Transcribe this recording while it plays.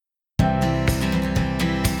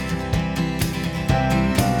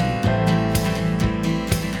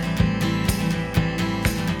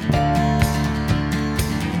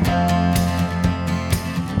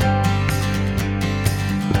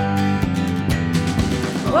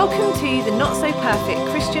Welcome to the Not So Perfect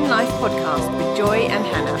Christian Life podcast with Joy and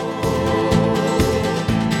Hannah.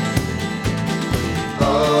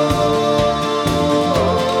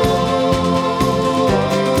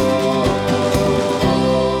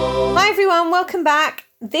 Hi everyone, welcome back.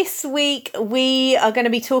 This week we are going to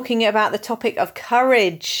be talking about the topic of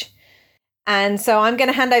courage. And so I'm going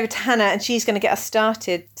to hand over to Hannah and she's going to get us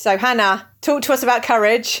started. So Hannah, talk to us about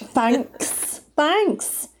courage.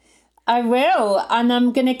 Thanks. I will. And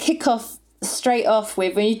I'm going to kick off straight off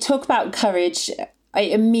with, when you talk about courage,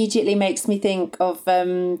 it immediately makes me think of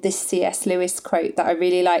this C.S. Lewis quote that I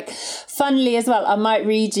really like. Funnily as well, I might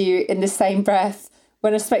read you in the same breath.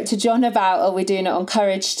 When I spoke to John about, we're doing it on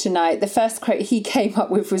courage tonight, the first quote he came up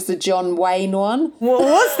with was the John Wayne one. What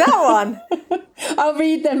was that one? I'll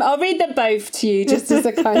read them both to you just as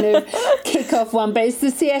a kind of kick-off one. But it's the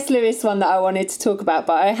C.S. Lewis one that I wanted to talk about,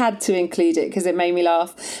 but I had to include it because it made me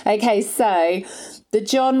laugh. Okay, so the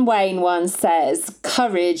John Wayne one says,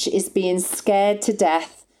 courage is being scared to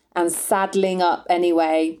death and saddling up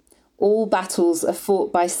anyway. All battles are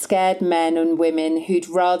fought by scared men and women who'd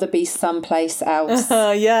rather be someplace else.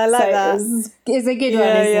 Yeah, I like that. It's a good one,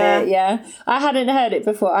 isn't it? Yeah. I hadn't heard it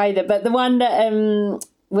before either, but the one that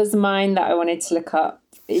was mine that I wanted to look up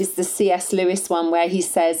is the C.S. Lewis one, where he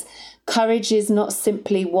says, courage is not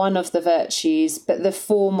simply one of the virtues, but the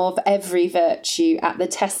form of every virtue at the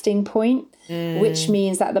testing point. Which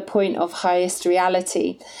means at the point of highest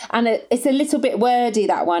reality. And it's a little bit wordy,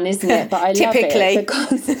 that one, isn't it? But I love it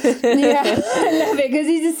because, I love it because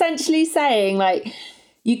he's essentially saying, like,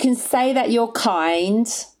 you can say that you're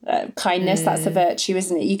kind. Kindness, that's a virtue,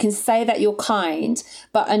 isn't it? You can say that you're kind,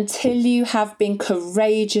 but until you have been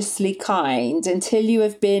courageously kind, until you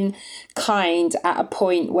have been kind at a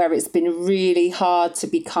point where it's been really hard to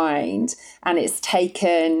be kind and it's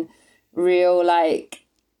taken real, like,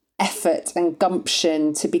 effort and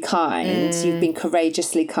gumption to be kind, you've been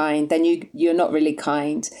courageously kind, then you're not really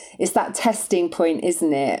kind. It's that testing point,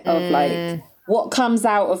 isn't it, of like what comes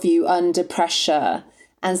out of you under pressure.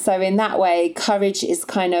 And so in that way, courage is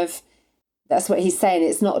kind of, that's what he's saying,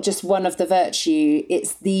 it's not just one of the virtue,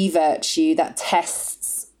 it's the virtue that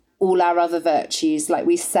tests all our other virtues. Like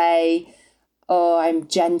we say, oh, I'm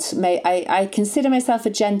gentle. I consider myself a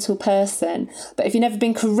gentle person. But if you've never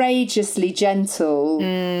been courageously gentle,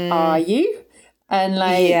 are you? And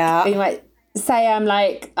like, you might say I'm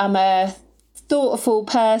a thoughtful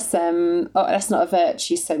person. Oh, that's not a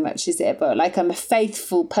virtue so much, is it? But like, I'm a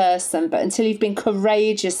faithful person. But until you've been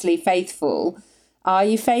courageously faithful, are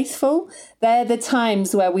you faithful? They're the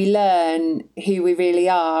times where we learn who we really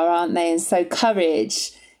are, aren't they? And so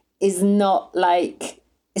courage is not like,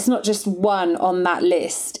 it's not just one on that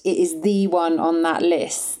list. It is the one on that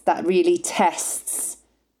list that really tests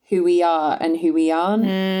who we are and who we aren't.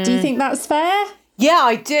 Do you think that's fair? Yeah,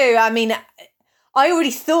 I do. I mean, I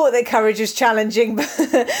already thought that courage was challenging, but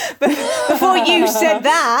before you said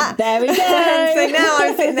that, there we go. So now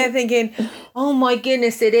I'm sitting there thinking, oh my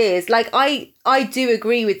goodness, it is. Like, I do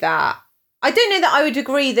agree with that. I don't know that I would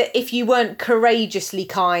agree that if you weren't courageously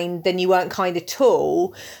kind, then you weren't kind at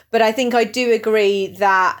all. But I think I do agree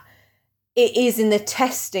that it is in the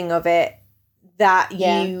testing of it that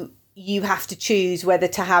you have to choose whether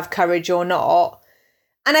to have courage or not.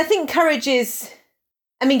 And I think courage is,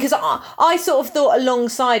 I mean, because I sort of thought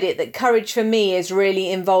alongside it that courage for me is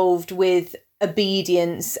really involved with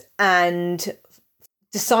obedience and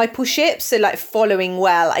discipleship, so like following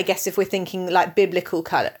well, I guess, if we're thinking like biblical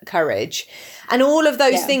courage, and all of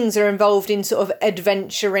those things are involved in sort of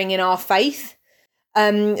adventuring in our faith.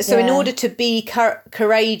 So in order to be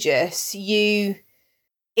courageous,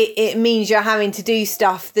 it means you're having to do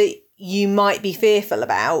stuff that you might be fearful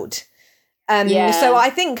about. So I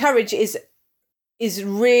think courage is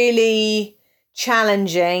really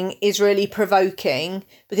challenging, is really provoking,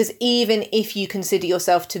 because even if you consider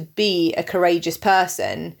yourself to be a courageous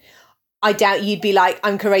person, I doubt you'd be like,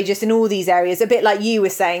 I'm courageous in all these areas. A bit like you were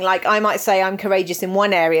saying, like, I might say I'm courageous in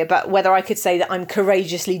one area, but whether I could say that I'm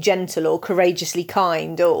courageously gentle or courageously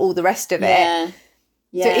kind or all the rest of it.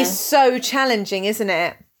 So it's so challenging, isn't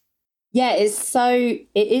it? Yeah, it is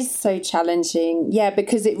so challenging. Yeah,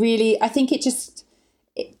 because it really, I think it just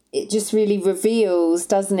really reveals,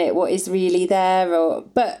 doesn't it, what is really there?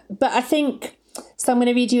 But I think, so I'm going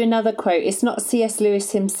to read you another quote. It's not C.S.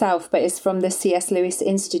 Lewis himself, but it's from the C.S. Lewis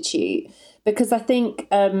Institute, because I think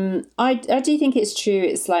I do think it's true.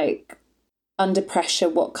 It's like under pressure,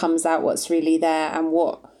 what comes out, what's really there, and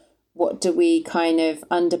what do we kind of,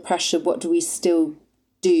 under pressure, what do we still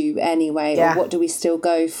do anyway? Yeah. Or what do we still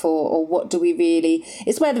go for? Or what do we really...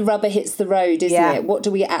 It's where the rubber hits the road, isn't it? What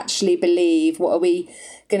do we actually believe? What are we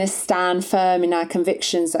going to stand firm in our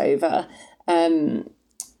convictions over?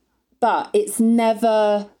 But it's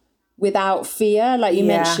never without fear, like you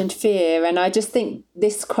mentioned fear. And I just think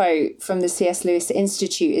this quote from the C.S. Lewis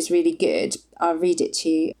Institute is really good. I'll read it to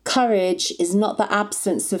you. Courage is not the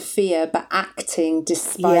absence of fear, but acting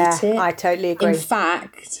despite it. I totally agree. In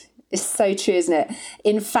fact, it's so true, isn't it?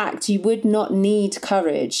 In fact, you would not need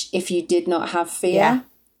courage if you did not have fear. Yeah.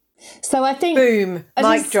 So I think... Boom.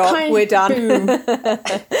 Mic drop. We're done. Boom. What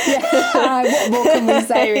more can we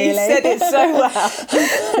say, really? He said it so well.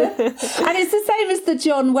 And it's the same as the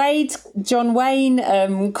John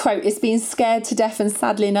Wayne quote. It's being scared to death and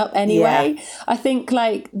saddling up anyway. Yeah. I think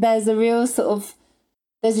like there's a real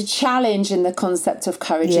there's a challenge in the concept of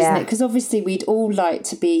courage, isn't it? Because obviously we'd all like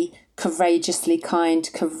to be courageously kind,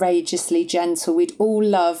 courageously gentle. We'd all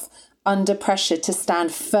love under pressure to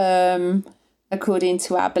stand firm according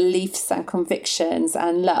to our beliefs and convictions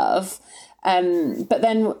and love. But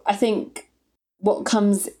then I think what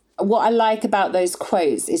I like about those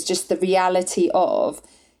quotes is just the reality of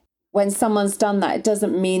when someone's done that, it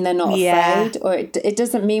doesn't mean they're not afraid, or it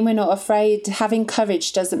doesn't mean we're not afraid. Having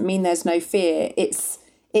courage doesn't mean there's no fear.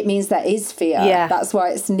 It means there is fear. Yeah. That's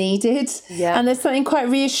why it's needed. Yeah. And there's something quite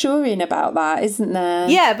reassuring about that, isn't there?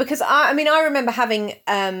 Yeah, because I remember having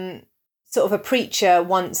sort of a preacher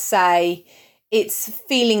once say, it's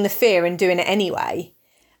feeling the fear and doing it anyway.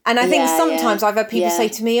 And I think sometimes I've had people say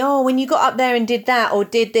to me, oh, when you got up there and did that or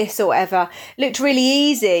did this or whatever, it looked really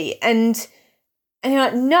easy. And you're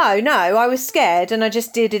like, no, I was scared and I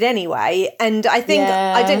just did it anyway. And I think,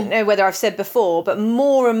 I don't know whether I've said before, but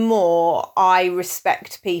more and more I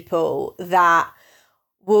respect people that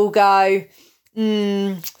will go,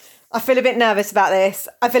 I feel a bit nervous about this.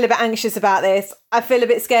 I feel a bit anxious about this. I feel a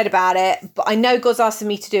bit scared about it, but I know God's asking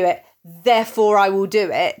me to do it. Therefore I will do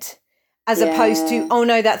it, as opposed to, oh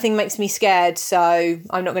no, that thing makes me scared, so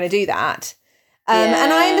I'm not going to do that.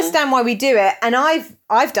 And I understand why we do it, and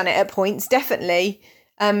I've done it at points, definitely.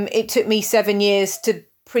 It took me 7 years to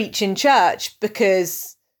preach in church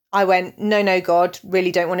because I went, no, God,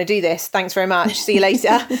 really don't want to do this. Thanks very much. See you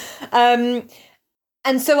later. And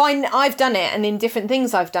so I've done it, and in different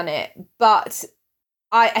things I've done it, but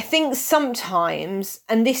I think sometimes,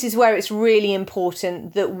 and this is where it's really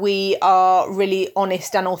important that we are really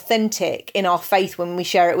honest and authentic in our faith when we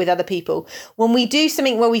share it with other people. When we do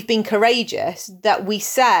something where we've been courageous, that we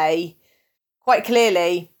say quite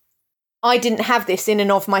clearly, I didn't have this in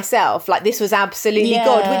and of myself. Like, this was absolutely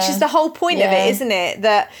God, which is the whole point of it, isn't it?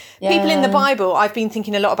 That people in the Bible, I've been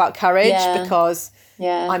thinking a lot about courage because...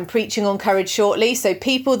 I'm preaching on courage shortly. So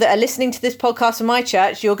people that are listening to this podcast from my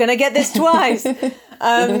church, you're going to get this twice.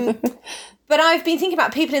 But I've been thinking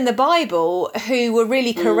about people in the Bible who were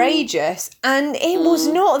really courageous, and it was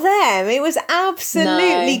not them. It was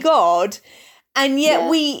absolutely God. And yet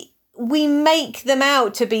we make them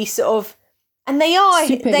out to be sort of, and they are,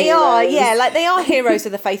 like they are heroes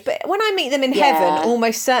of the faith. But when I meet them in heaven,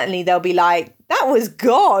 almost certainly they'll be like, that was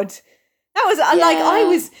God. That was like, I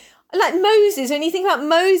was... Like Moses, when you think about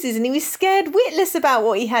Moses, and he was scared witless about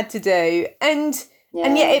what he had to do, and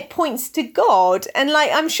yet it points to God. And like,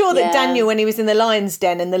 I'm sure that Daniel, when he was in the lion's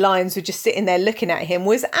den and the lions were just sitting there looking at him,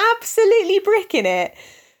 was absolutely bricking it.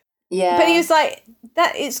 Yeah. But he was like,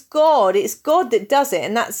 that it's God that does it.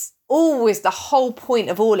 And that's always the whole point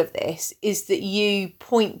of all of this, is that you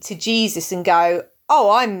point to Jesus and go, oh,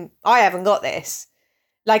 I haven't got this.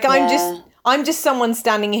 Like, I'm just someone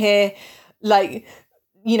standing here like,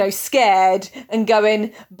 you know, scared and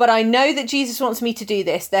going, but I know that Jesus wants me to do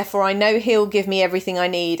this. Therefore, I know he'll give me everything I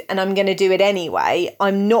need, and I'm going to do it anyway.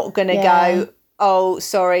 I'm not going to go, oh,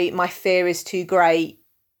 sorry, my fear is too great.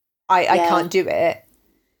 I can't do it.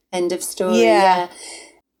 End of story. Yeah.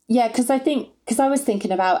 Yeah, because I was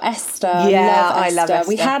thinking about Esther. Yeah, I love Esther.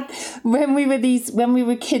 We had, when we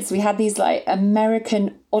were kids, we had these like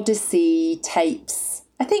American Odyssey tapes.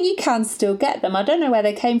 I think you can still get them. I don't know where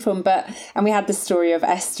they came from, and we had the story of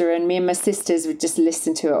Esther, and me and my sisters would just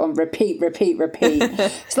listen to it on repeat.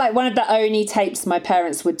 It's like one of the only tapes my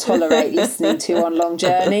parents would tolerate listening to on long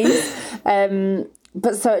journeys.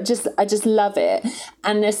 But so I just love it.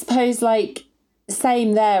 And I suppose like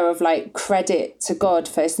same there of like credit to God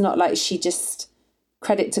for, it's not like she just,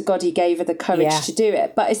 credit to God, he gave her the courage to do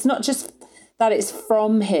it. But it's not just that it's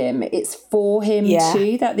from him, it's for him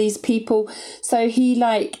too, that these people, so he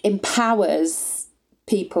like empowers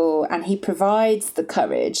people and he provides the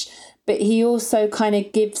courage, but he also kind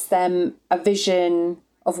of gives them a vision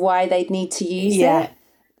of why they'd need to use it,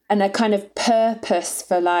 and a kind of purpose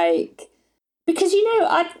for like, because,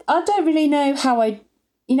 I don't really know how I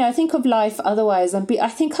think of life otherwise. I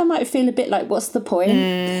think I might feel a bit like, what's the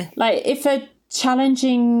point? Like, if a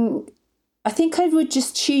challenging, I think I would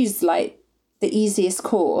just choose like the easiest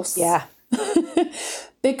course. Yeah.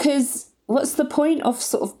 Because what's the point of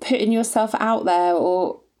sort of putting yourself out there?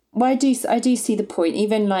 Or I do see the point,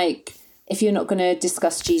 even like if you're not going to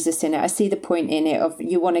discuss Jesus in it, I see the point in it of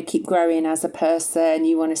you want to keep growing as a person,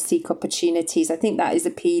 you want to seek opportunities. I think that is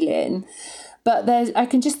appealing. But I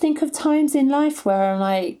can just think of times in life where I'm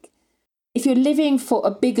like, if you're living for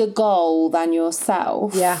a bigger goal than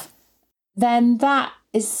yourself, then that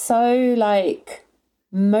is so like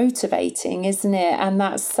motivating, isn't it? And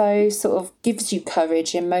that so sort of gives you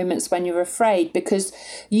courage in moments when you're afraid, because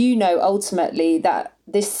ultimately that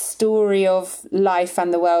this story of life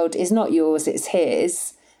and the world is not yours, it's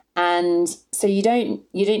his. And so you don't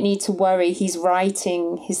need to worry. He's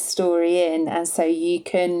writing his story in, and so you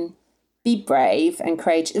can be brave and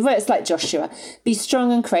courageous. Well, it's like Joshua, be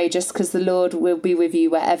strong and courageous because the Lord will be with you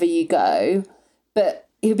wherever you go. But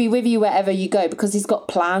he'll be with you wherever you go because he's got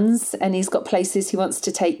plans and he's got places he wants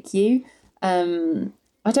to take you. I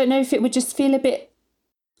don't know if it would just feel a bit,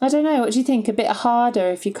 I don't know, what do you think? A bit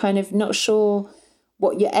harder if you're kind of not sure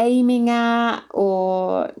what you're aiming at,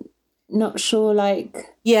 or not sure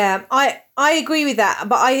like... Yeah, I agree with that.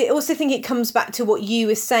 But I also think it comes back to what you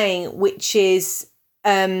were saying, which is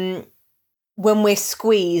when we're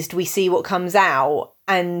squeezed, we see what comes out,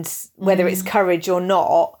 and whether it's courage or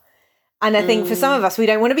not. And I think for some of us, we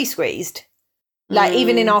don't want to be squeezed. Like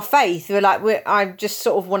even in our faith, we're like, I just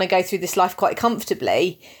sort of want to go through this life quite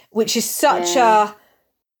comfortably, which is such a,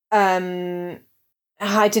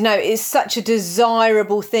 I don't know, it's such a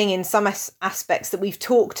desirable thing in some aspects that we've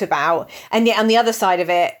talked about. And yet on the other side of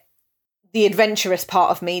it, the adventurous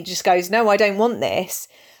part of me just goes, no, I don't want this.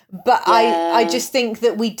 But I just think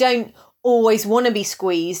that we don't always want to be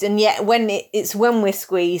squeezed. And yet when it's when we're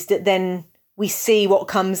squeezed that then we see what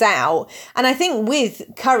comes out. And I think with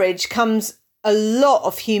courage comes a lot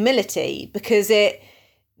of humility, because it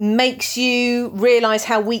makes you realise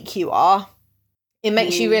how weak you are. It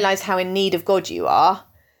makes you realise how in need of God you are.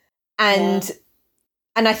 And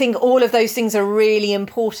I think all of those things are really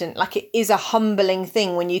important. Like, it is a humbling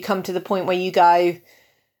thing when you come to the point where you go,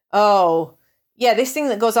 oh, yeah, this thing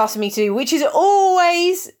that God's asked me to do, which is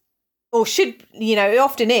always, or should, it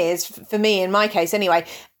often is, for me in my case anyway,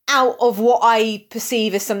 out of what I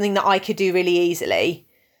perceive as something that I could do really easily.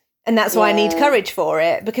 And that's why I need courage for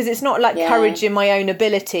it, because it's not like courage in my own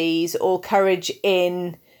abilities or courage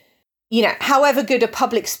in, however good a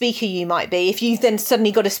public speaker you might be. If you've then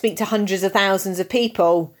suddenly got to speak to hundreds of thousands of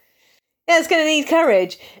people, it's going to need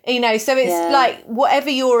courage, so it's like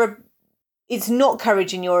whatever it's not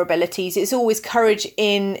courage in your abilities. It's always courage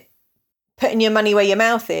in putting your money where your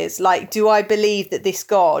mouth is. Like, do I believe that this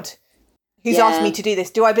God who's asked me to do this,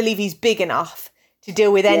 do I believe he's big enough to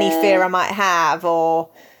deal with any fear I might have?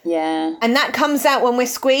 And that comes out when we're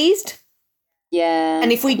squeezed.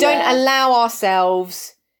 And if we don't allow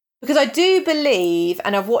ourselves, because I do believe,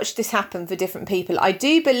 and I've watched this happen for different people, I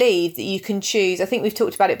do believe that you can choose, I think we've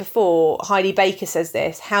talked about it before, Heidi Baker says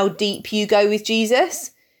this, how deep you go with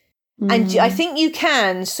Jesus. And I think you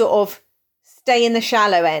can sort of stay in the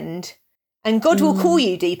shallow end, and God will call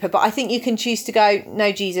you deeper, but I think you can choose to go,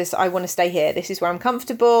 no, Jesus, I want to stay here. This is where I'm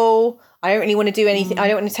comfortable. I don't really want to do anything. I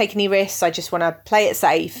don't want to take any risks. I just want to play it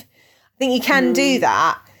safe. I think you can do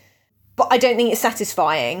that, but I don't think it's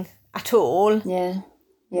satisfying at all.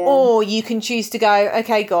 Or you can choose to go,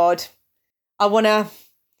 okay, God, I want to,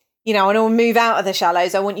 I want to move out of the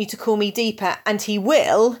shallows. I want you to call me deeper, and he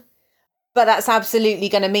will. But that's absolutely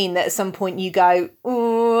going to mean that at some point you go,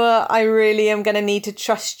 oh, I really am going to need to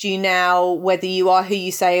trust you now, whether you are who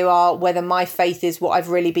you say you are, whether my faith is what I've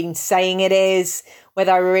really been saying it is,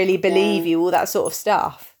 whether I really believe you, all that sort of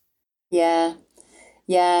stuff. Yeah.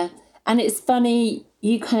 And it's funny,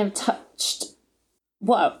 you kind of touched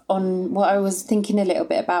on what I was thinking a little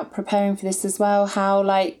bit about preparing for this as well, how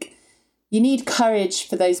like you need courage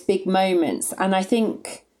for those big moments. And I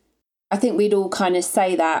think we'd all kind of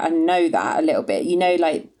say that and know that a little bit,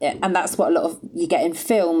 and that's what a lot of you get in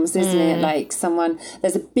films, isn't it? Like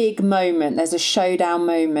there's a big moment, there's a showdown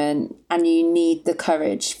moment, and you need the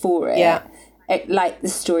courage for it. Like the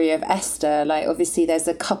story of Esther, like obviously there's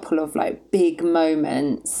a couple of like big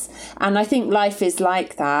moments, and I think life is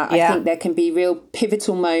like that. I think there can be real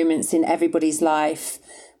pivotal moments in everybody's life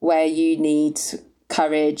where you need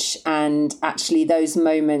courage, and actually those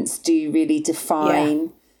moments do really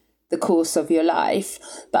define the course of your life.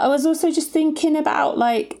 But I was also just thinking about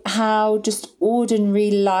like how just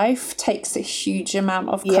ordinary life takes a huge amount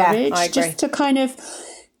of courage, just to kind of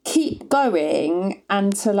keep going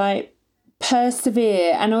and to like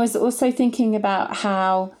persevere. And I was also thinking about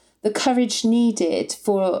how the courage needed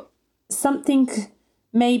for something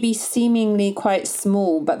maybe seemingly quite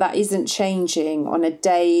small, but that isn't changing on a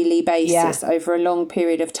daily basis over a long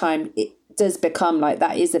period of time. It does become like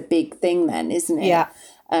that is a big thing then, isn't it? Yeah.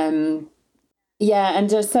 And I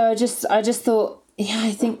just thought,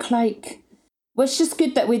 I think like, well, it's just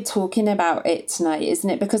good that we're talking about it tonight, isn't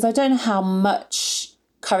it? Because I don't know how much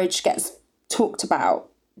courage gets talked about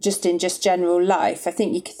just in general life. I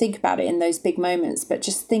think you could think about it in those big moments, but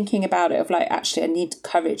just thinking about it of like, actually, I need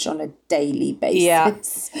courage on a daily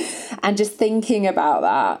basis. Yeah. And just thinking about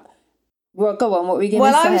that. Well, go on, what were you going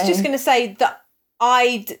to say? Well, I was just going to say that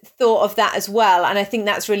I'd thought of that as well. And I think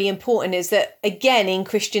that's really important, is that, again, in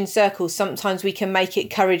Christian circles, sometimes we can make it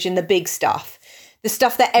courage in the big stuff, the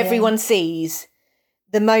stuff that everyone sees,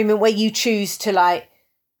 the moment where you choose to like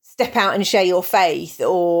step out and share your faith,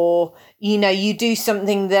 or, you know, you do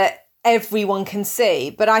something that everyone can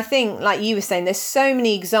see. But I think, like you were saying, there's so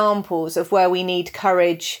many examples of where we need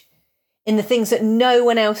courage in the things that no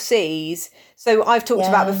one else sees. So I've talked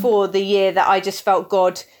about before the year that I just felt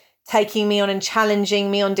God taking me on and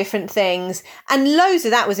challenging me on different things. And loads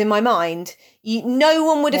of that was in my mind. No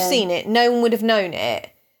one would have seen it. No one would have known it.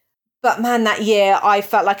 But man, that year I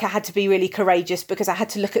felt like I had to be really courageous because I had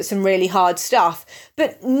to look at some really hard stuff.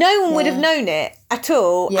 But no one would have known it at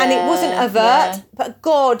all. And it wasn't overt, but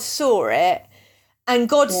God saw it. And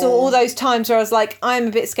God saw all those times where I was like, I'm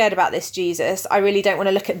a bit scared about this, Jesus. I really don't want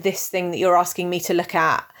to look at this thing that you're asking me to look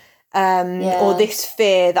at. Or this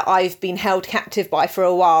fear that I've been held captive by for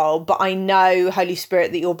a while. But I know, Holy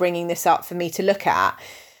Spirit, that you're bringing this up for me to look at.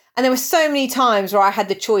 And there were so many times where I had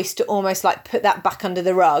the choice to almost like put that back under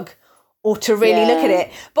the rug, or to really look at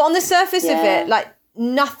it. But on the surface of it, like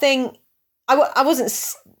nothing, I wasn't,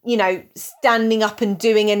 you know, standing up and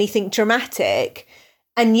doing anything dramatic.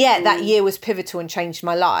 And yet that year was pivotal and changed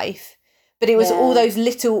my life. But it was all those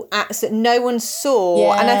little acts that no one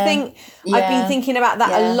saw. And I think I've been thinking about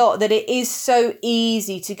that a lot, that it is so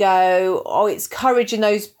easy to go, oh, it's courage in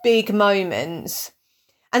those big moments.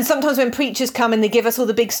 And sometimes when preachers come and they give us all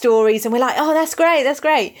the big stories and we're like, oh, that's great, that's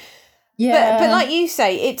great. Yeah. But like you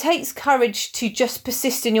say, it takes courage to just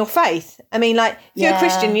persist in your faith. I mean, like, if you're a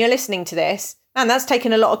Christian and you're listening to this, man, that's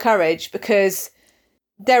taken a lot of courage, because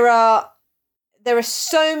there are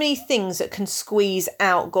so many things that can squeeze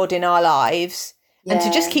out God in our lives. And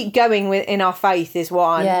to just keep going in our faith is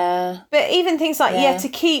one. Yeah. But even things like, to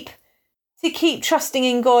keep trusting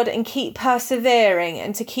in God and keep persevering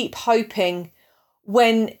and to keep hoping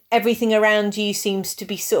when everything around you seems to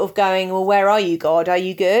be sort of going, well, where are you, God? Are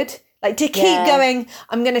you good? Like, to keep going,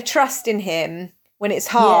 I'm going to trust in him when it's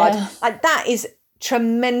hard. Like, that is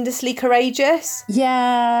tremendously courageous.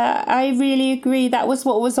 Yeah, I really agree. That was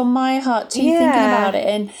what was on my heart too, thinking about it.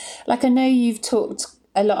 And like, I know you've talked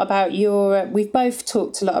a lot about we've both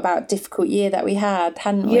talked a lot about difficult year that we had,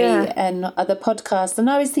 hadn't we? And other podcasts. And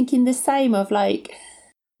I was thinking the same of like,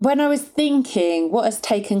 when I was thinking what has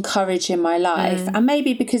taken courage in my life, and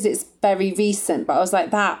maybe because it's very recent, but I was like,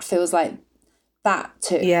 that feels like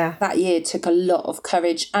that year took a lot of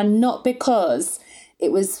courage. And not because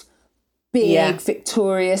it was big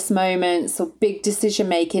victorious moments or big decision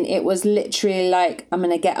making. It was literally like, I'm going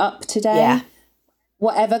to get up today.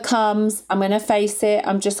 Whatever comes, I'm going to face it.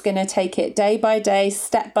 I'm just going to take it day by day,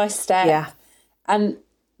 step by step. And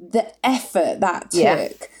the effort that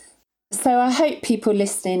took. So I hope people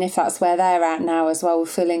listening, if that's where they're at now as well, will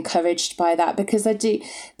feel encouraged by that, because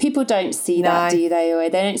people don't see that, do they? Or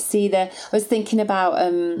they don't see I was thinking about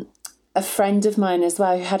a friend of mine as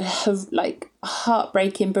well who had a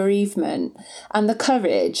heartbreaking bereavement, and the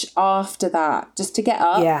courage after that, just to get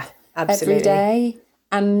up every day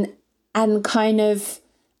and kind of,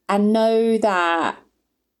 and know that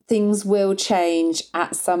things will change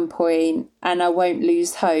at some point and I won't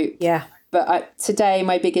lose hope. Yeah. But today,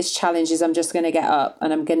 my biggest challenge is I'm just going to get up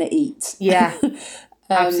and I'm going to eat. Yeah,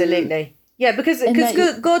 absolutely. Yeah, because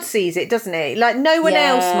God sees it, doesn't he? Like, no one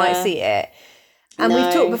else might see it. And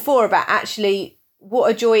we've talked before about actually what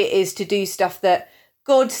a joy it is to do stuff that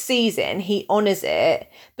God sees it and he honours it.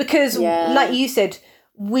 Because like you said,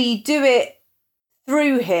 we do it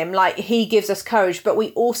through him, like he gives us courage, but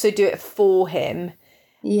we also do it for him.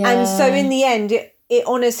 Yeah. And so in the end, it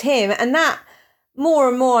honours him. And that, more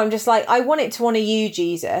and more, I'm just like, I want it to honour you,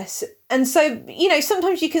 Jesus. And so, you know,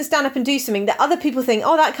 sometimes you can stand up and do something that other people think,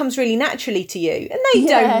 oh, that comes really naturally to you. And they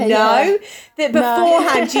don't know that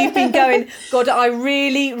beforehand you've been going, God, I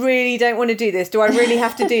really, really don't want to do this. Do I really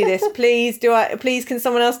have to do this? Please, can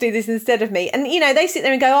someone else do this instead of me? And, you know, they sit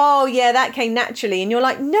there and go, oh, yeah, that came naturally. And you're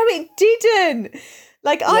like, no, it didn't.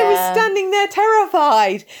 Like I was standing there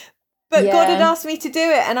terrified, but God had asked me to do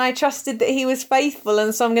it, and I trusted that he was faithful,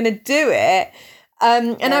 and so I'm going to do it.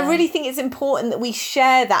 And I really think it's important that we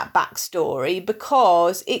share that backstory,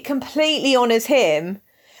 because it completely honours him,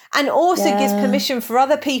 and also gives permission for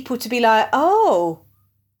other people to be like, oh,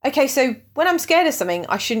 okay, so when I'm scared of something,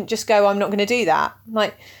 I shouldn't just go, I'm not going to do that. I'm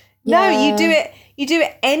like, no, you do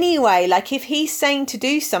it anyway. Like if he's saying to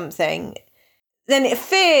do something, then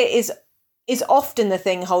fear is often the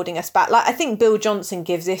thing holding us back. Like I think Bill Johnson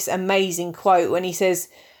gives this amazing quote when he says,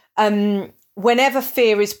 whenever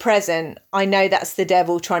fear is present, I know that's the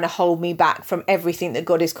devil trying to hold me back from everything that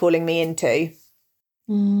God is calling me into.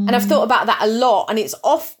 And I've thought about that a lot. And it's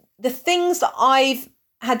the things that I've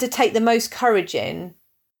had to take the most courage in,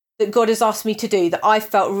 that God has asked me to do, that I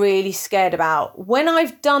felt really scared about. When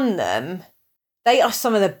I've done them, they are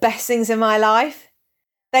some of the best things in my life.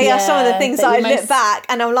 They are some of the things that I look back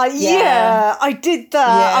and I'm like, I did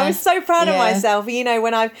that. I was so proud of myself. You know,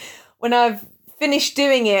 when I've finished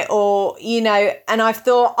doing it, or, you know, and I've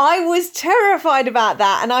thought I was terrified about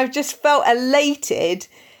that, and I've just felt elated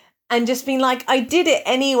and just been like, I did it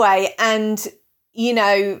anyway. And, you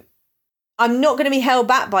know, I'm not going to be held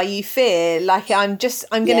back by you, fear. Like I'm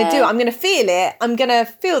going to do it. I'm going to feel it. I'm going to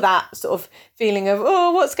feel that sort of feeling of,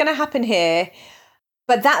 oh, what's going to happen here?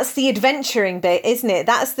 But that's the adventuring bit, isn't it?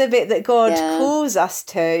 That's the bit that God calls us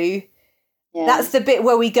to. Yeah. That's the bit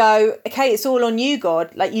where we go, okay, it's all on you,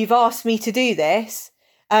 God. Like you've asked me to do this.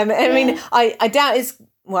 I mean, I doubt it's,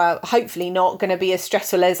 well, hopefully not going to be as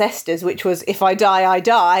stressful as Esther's, which was, if I die, I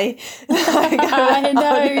die. I know,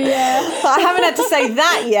 I haven't had to say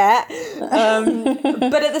that yet.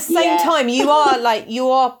 But at the same time, you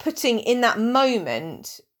are putting in that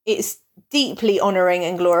moment, it's deeply honouring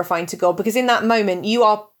and glorifying to God, because in that moment, you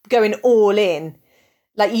are going all in.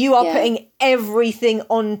 Like you are putting everything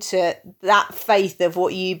onto that faith of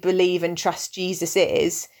what you believe and trust Jesus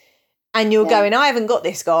is. And you're going, I haven't got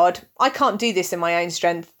this, God. I can't do this in my own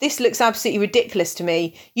strength. This looks absolutely ridiculous to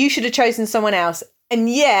me. You should have chosen someone else. And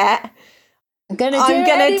yet, I'm gonna do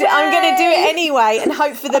it anyway and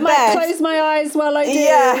hope for the best. I might close my eyes while I do.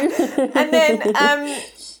 Yeah. And then,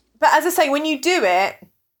 but as I say, when you do it,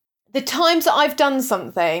 the times that I've done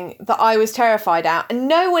something that I was terrified at and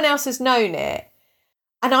no one else has known it,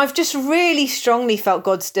 and I've just really strongly felt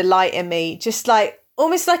God's delight in me, just like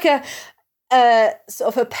almost like a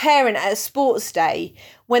sort of a parent at a sports day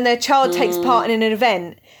when their child takes part in an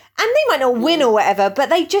event, and they might not win or whatever, but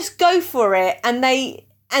they just go for it, and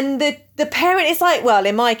the parent is like, well,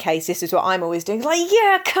 in my case, this is what I'm always doing. It's like,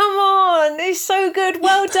 yeah, come on, it's so good,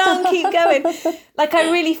 well done, keep going. Like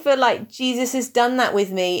I really feel like Jesus has done that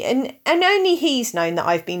with me, and only he's known that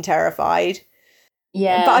I've been terrified.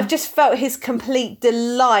 Yeah. But I've just felt his complete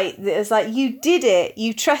delight, that it's like, you did it,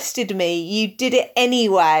 you trusted me, you did it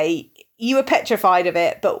anyway. You were petrified of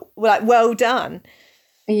it, but like, well done.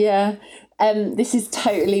 Yeah. This is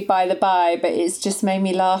totally by the by, but it's just made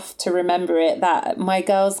me laugh to remember it, that my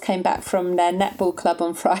girls came back from their netball club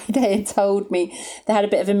on Friday and told me they had a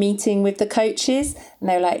bit of a meeting with the coaches, and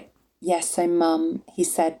they were like, yes, so Mum, he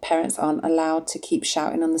said parents aren't allowed to keep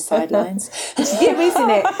shouting on the sidelines. It's you, isn't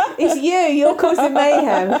it? It's you're causing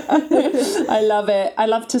mayhem. I love it. I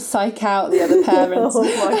love to psych out the other parents. Oh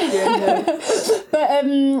my goodness.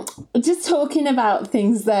 But just talking about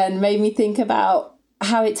things then made me think about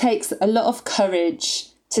how it takes a lot of courage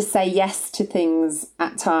to say yes to things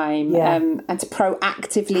at time, and to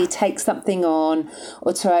proactively take something on,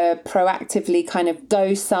 or to proactively kind of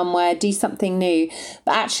go somewhere, do something new.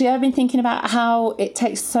 But actually, I've been thinking about how it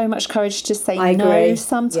takes so much courage to say no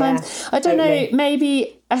sometimes. Yeah, I don't know,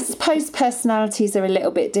 maybe, I suppose personalities are a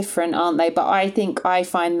little bit different, aren't they? But I think I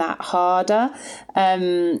find that harder.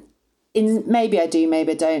 Maybe I do,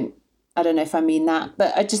 maybe I don't. I don't know if I mean that.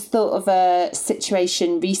 But I just thought of a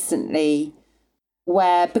situation recently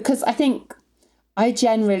where, because I think I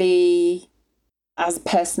generally, as a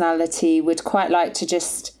personality, would quite like to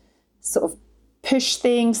just sort of push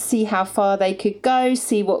things, see how far they could go,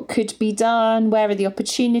 see what could be done, where are the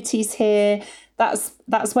opportunities here. That's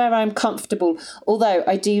where I'm comfortable. Although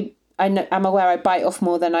I'm aware I bite off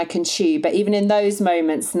more than I can chew. But even in those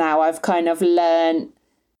moments now, I've kind of learned,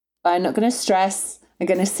 I'm not going to stress. I'm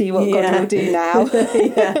going to see what God will do now.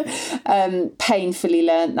 Painfully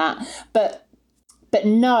learned that. But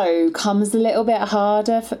no comes a little bit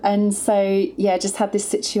harder. And so, just had this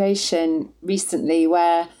situation recently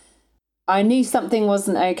where I knew something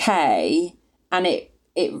wasn't okay, and it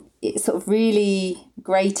sort of really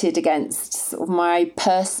grated against sort of my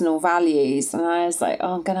personal values. And I was like,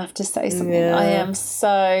 oh, I'm going to have to say something. I am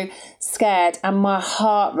so scared. And my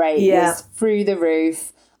heart rate was through the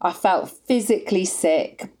roof. I felt physically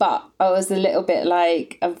sick, but I was a little bit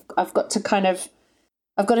like, I've got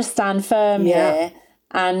to stand firm here.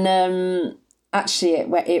 And actually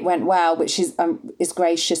it went well, which is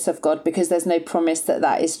gracious of God, because there's no promise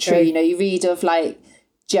that is true. You know, you read of like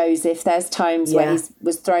Joseph, there's times where he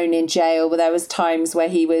was thrown in jail, but there was times where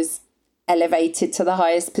he was elevated to the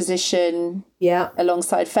highest position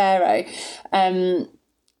alongside Pharaoh.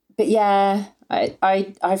 But yeah,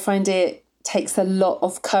 I find it takes a lot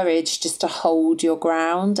of courage just to hold your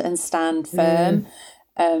ground and stand firm.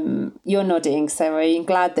 You're nodding, so I'm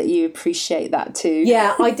glad that you appreciate that too.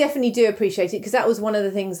 Yeah, I definitely do appreciate it, because that was one of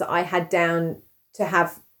the things that I had down to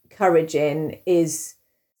have courage in, is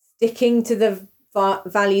sticking to the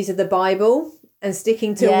values of the Bible and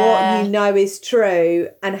sticking to what you know is true,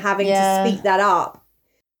 and having to speak that up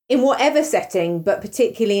in whatever setting, but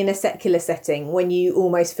particularly in a secular setting when you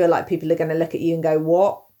almost feel like people are going to look at you and go,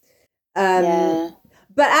 what?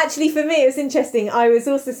 But actually for me, it was interesting. I was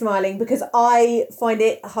also smiling because I find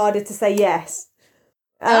it harder to say yes.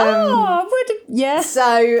 Yes.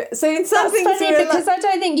 So in some things, that's funny, because I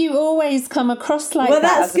don't think you always come across like that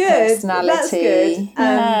that's as good. a personality. That's good.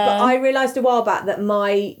 But I realised a while back that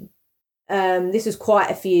my this was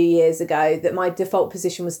quite a few years ago, that my default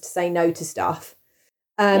position was to say no to stuff,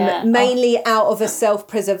 mainly out of a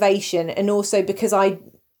self-preservation, and also because I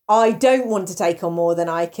don't want to take on more than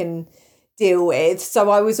I can deal with. So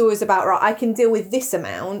I was always about, right, I can deal with this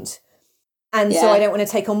amount, and so I don't want to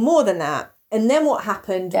take on more than that. And then what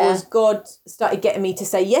happened was God started getting me to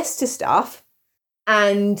say yes to stuff,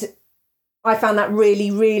 and I found that really,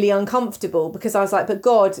 really uncomfortable, because I was like, but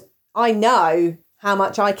God, I know how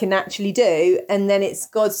much I can actually do. And then it's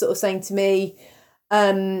God sort of saying to me,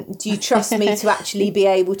 do you trust me to actually be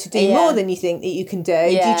able to do more than you think that you can do?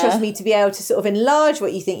 Do you trust me to be able to sort of enlarge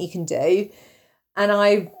what you think you can do? And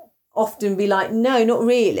I often be like, no, not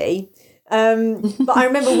really. But I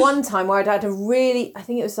remember one time where I'd had a really, I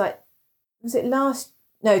think it was like,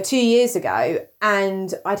 2 years ago,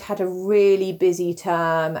 and I'd had a really busy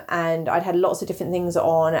term, and I'd had lots of different things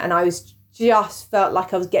on, and I was just felt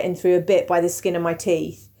like I was getting through a bit by the skin of my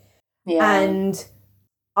teeth. And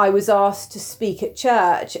I was asked to speak at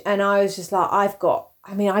church, and I was just like,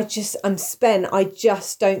 I'm spent. I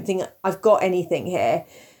just don't think I've got anything here.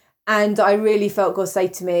 And I really felt God say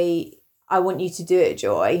to me, I want you to do it,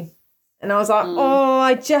 Joy. And I was like,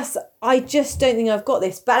 I just don't think I've got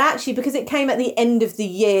this. But actually, because it came at the end of the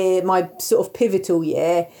year, my sort of pivotal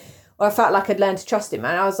year, where I felt like I'd learned to trust him.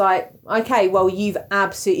 And I was like, okay, well, you've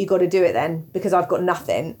absolutely got to do it then, because I've got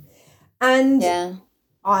nothing. And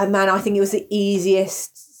I think it was the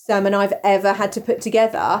easiest sermon I've ever had to put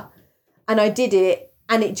together. And I did it,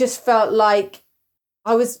 and it just felt like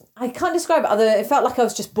I can't describe it it felt like I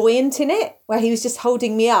was just buoyant in it, where he was just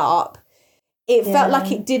holding me up. It felt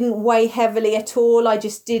like it didn't weigh heavily at all. I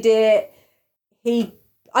just did it.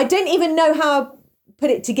 I don't even know how I put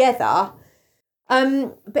it together.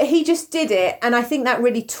 But he just did it. And I think that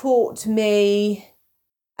really taught me,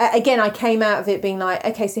 again, I came out of it being like,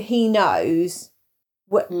 okay, so he knows.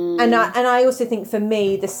 And I also think for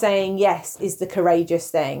me, the saying yes is the courageous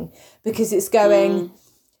thing, because it's going,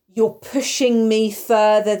 you're pushing me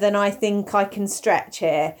further than I think I can stretch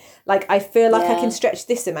here. Like, I feel like I can stretch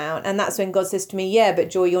this amount. And that's when God says to me, yeah, but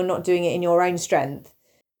Joy, you're not doing it in your own strength.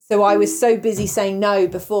 So I was so busy saying no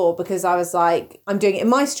before, because I was like, I'm doing it in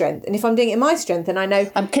my strength. And if I'm doing it in my strength, then I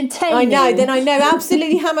know I'm containing. Then I know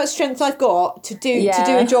absolutely how much strength I've got to do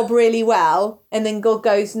a job really well. And then God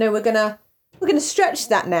goes, no, we're gonna stretch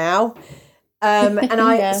that now.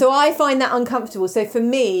 So I find that uncomfortable. So for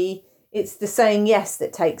me, it's the saying yes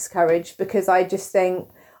that takes courage, because I just think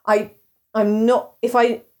I'm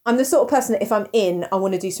the sort of person that if I'm in, I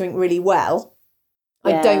want to do something really well.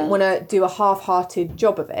 I don't want to do a half-hearted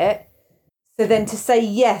job of it. So then to say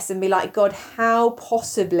yes and be like, God, how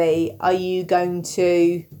possibly are you going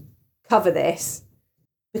to cover this?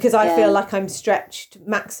 Because I feel like I'm stretched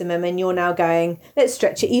maximum, and you're now going, let's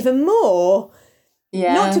stretch it even more.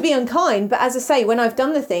 Yeah. Not to be unkind, but as I say, when I've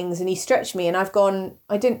done the things and he stretched me and I've gone,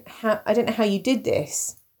 I don't know how you did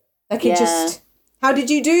this. Like how did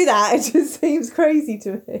you do that? It just seems crazy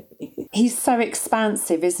to me. He's so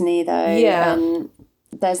expansive, isn't he, though? Yeah. And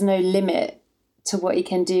there's no limit to what he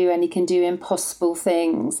can do, and he can do impossible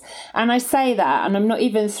things. And I say that, and I'm not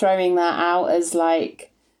even throwing that out as like,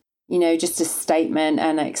 just a statement,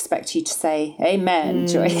 and I expect you to say amen,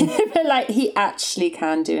 Joy. But like, he actually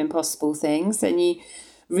can do impossible things. And you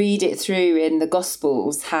read it through in the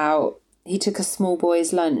Gospels, how he took a small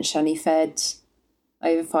boy's lunch and he fed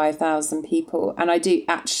over 5,000 people. And I do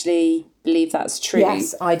actually believe that's true.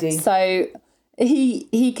 Yes, I do. So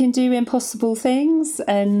he can do impossible things,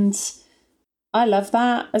 and I love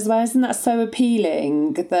that as well. Isn't that so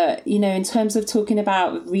appealing that, you know, in terms of talking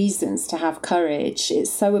about reasons to have courage,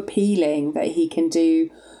 it's so appealing that he can do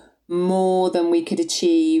more than we could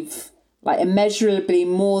achieve, like immeasurably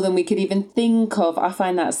more than we could even think of. I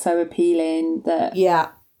find that so appealing that...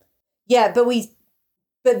 Yeah,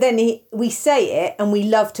 but then we say it and we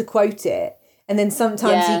love to quote it. And then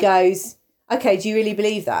sometimes he goes, okay, do you really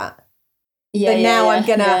believe that? Yeah, but now I'm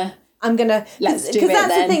gonna let's do it, because that's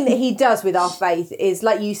then. the thing that he does with our faith is,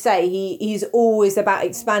 like you say, he's always about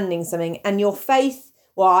expanding something. And your faith,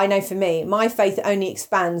 well, I know for me, my faith only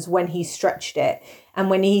expands when he's stretched it. And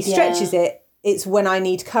when he stretches it, it's when I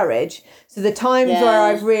need courage. So the times where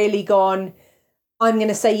I've really gone, I'm going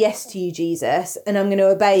to say yes to you, Jesus, and I'm going to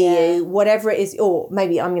obey you, whatever it is, or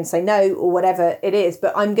maybe I'm going to say no, or whatever it is,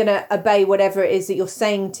 but I'm going to obey whatever it is that you're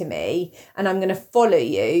saying to me, and I'm going to follow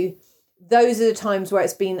you. Those are the times where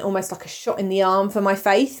it's been almost like a shot in the arm for my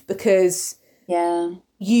faith, because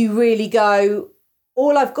you really go,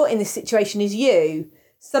 all I've got in this situation is you.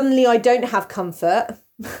 Suddenly I don't have comfort.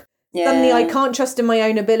 Suddenly I can't trust in my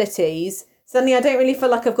own abilities. Suddenly I don't really feel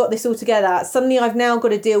like I've got this all together. Suddenly I've now got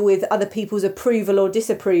to deal with other people's approval or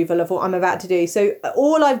disapproval of what I'm about to do. So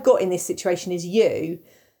all I've got in this situation is you.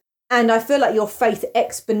 And I feel like your faith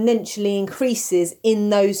exponentially increases in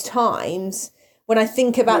those times. When I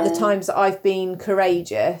think about the times that I've been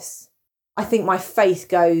courageous, I think my faith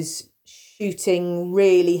goes shooting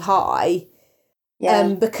really high.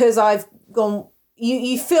 Because I've gone,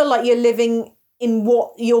 you feel like you're living in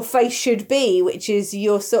what your faith should be, which is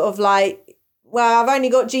you're sort of like, well, I've only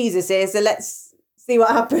got Jesus here, so let's see what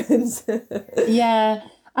happens.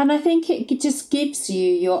 And I think it just gives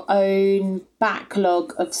you your own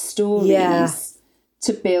backlog of stories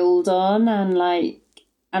to build on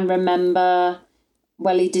and remember,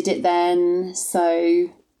 well, he did it then, so,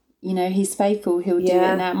 you know, he's faithful, he'll do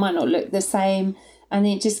it now. It might not look the same. And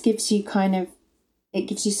it just gives you it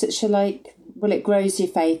gives you such a it grows your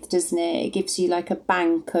faith, doesn't it? It gives you like a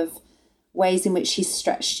bank of ways in which he's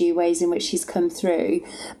stretched you, ways in which he's come through.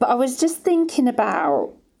 But I was just thinking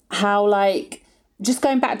about how, just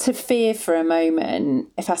going back to fear for a moment,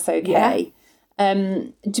 if that's okay.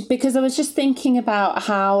 Because I was just thinking about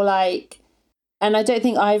how, and I don't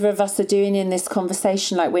think either of us are doing in this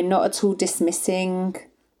conversation, we're not at all dismissing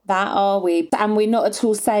that, are we? And we're not at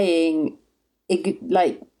all saying,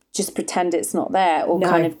 just pretend it's not there, or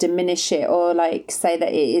kind of diminish it, or say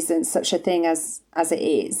that it isn't such a thing as it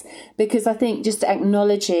is. Because I think just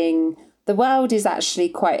acknowledging the world is actually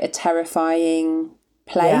quite a terrifying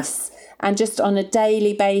place. And just on a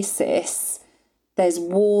daily basis, there's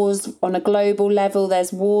wars on a global level,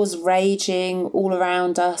 there's wars raging all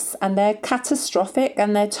around us, and they're catastrophic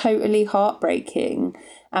and they're totally heartbreaking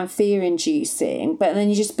and fear-inducing. But then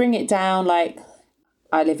you just bring it down,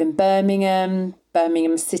 I live in Birmingham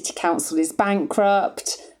City Council is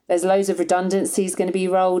bankrupt, there's loads of redundancies going to be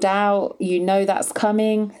rolled out, you know that's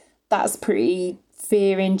coming, that's pretty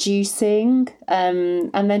fear-inducing.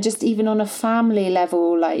 And then just even on a family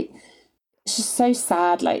level, it's just so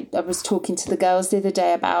sad. I was talking to the girls the other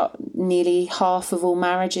day about nearly half of all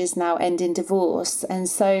marriages now end in divorce. And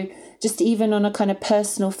so just even on a kind of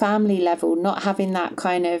personal family level, not having that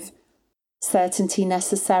kind of certainty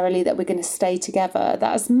necessarily that we're going to stay together,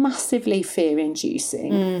 that is massively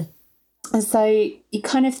fear-inducing. And so you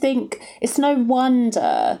kind of think it's no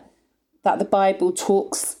wonder that the Bible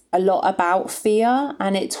talks a lot about fear,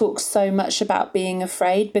 and it talks so much about being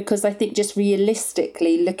afraid, because I think just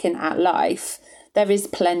realistically looking at life, there is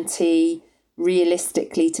plenty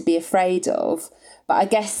realistically to be afraid of. But I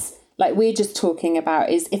guess we're just talking about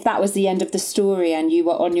is if that was the end of the story and you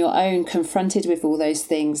were on your own confronted with all those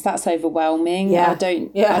things, that's overwhelming. I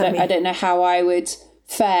don't know how I would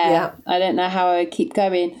fare. I don't know how I would keep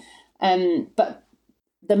going. But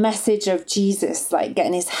the message of Jesus,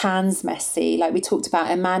 getting his hands messy, we talked about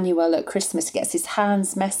Emmanuel at Christmas, he gets his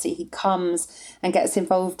hands messy, he comes and gets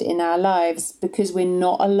involved in our lives because we're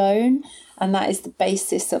not alone. And that is the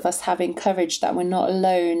basis of us having courage, that we're not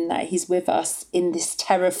alone, that he's with us in this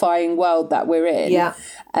terrifying world that we're in.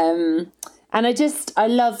 And I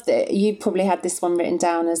love that you probably had this one written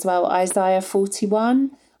down as well, Isaiah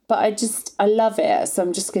 41, but I love it. So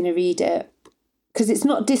I'm just going to read it, because it's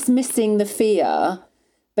not dismissing the fear,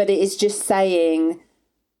 but it is just saying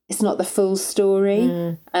it's not the full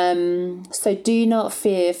story. So do not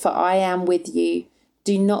fear, for I am with you.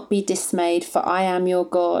 Do not be dismayed, for I am your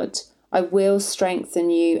God. I will strengthen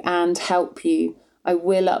you and help you. I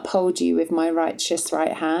will uphold you with my righteous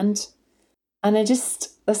right hand. And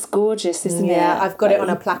that's gorgeous, isn't it? Yeah, I've got it on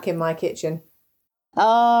a plaque in my kitchen.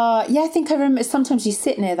 Yeah, I think I remember. Sometimes you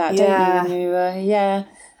sit near that, don't you? When you,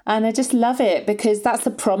 and I just love it because that's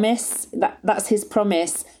a promise. That's his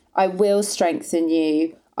promise. I will strengthen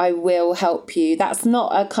you. I will help you. That's not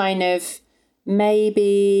a kind of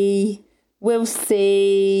maybe, we'll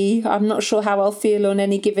see, I'm not sure how I'll feel on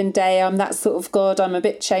any given day, I'm that sort of God, I'm a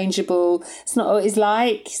bit changeable. It's not what he's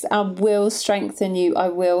like. I will strengthen you. I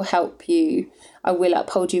will help you. I will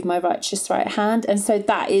uphold you with my righteous right hand. And so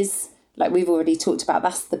that is, like we've already talked about,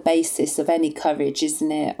 that's the basis of any courage,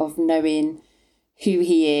 isn't it? Of knowing who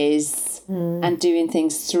he is and doing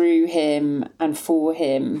things through him and for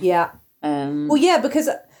him. Yeah. Well, yeah, because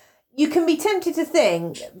you can be tempted to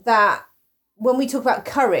think that when we talk about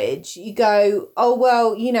courage, you go, oh,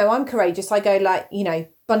 well, you know, I'm courageous. I go like, you know,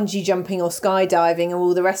 bungee jumping or skydiving and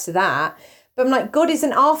all the rest of that. But I'm like, God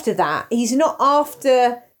isn't after that. He's not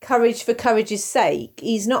after courage for courage's sake.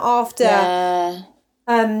 He's not after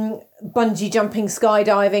bungee jumping,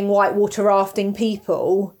 skydiving, whitewater rafting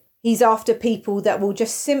people. He's after people that will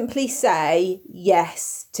just simply say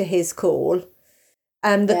yes to his call.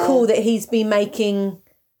 And the call that he's been making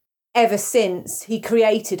ever since he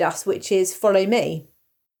created us, which is follow me.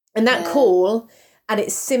 And that call, at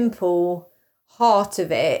its simple heart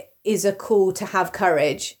of it, is a call to have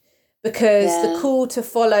courage, because the call to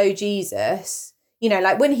follow Jesus, you know,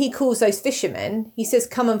 like when he calls those fishermen, he says,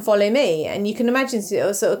 come and follow me. And you can imagine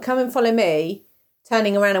sort of come and follow me,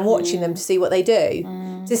 turning around and watching them to see what they do,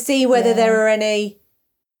 to see whether there are any,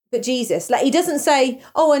 but Jesus, like he doesn't say,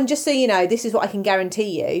 oh, and just so you know, this is what I can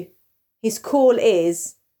guarantee you. His call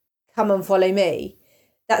is, come and follow me.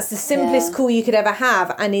 That's the simplest call you could ever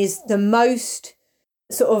have, and is the most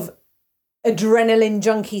sort of adrenaline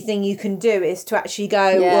junkie thing you can do, is to actually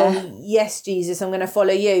go, well, yes, Jesus, I'm going to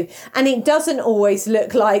follow you. And it doesn't always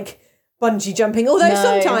look like bungee jumping, although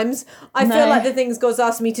sometimes I feel like the things God's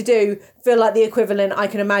asked me to do feel like the equivalent I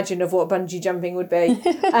can imagine of what bungee jumping would be.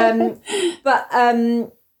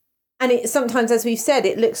 And it sometimes, as we've said,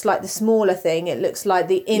 it looks like the smaller thing. It looks like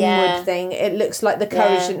the inward thing. It looks like the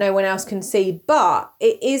courage that no one else can see. But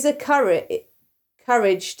it is a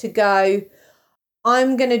courage to go,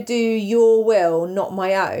 I'm going to do your will, not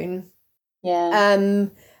my own. Yeah.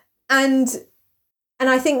 And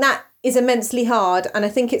I think that is immensely hard. And I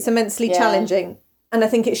think it's immensely challenging. And I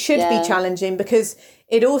think it should be challenging, because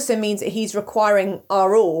it also means that he's requiring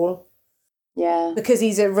our all. Yeah. Because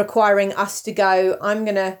he's requiring us to go, I'm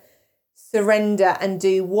going to surrender and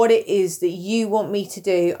do what it is that you want me to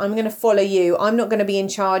do. I'm going to follow you. I'm not going to be in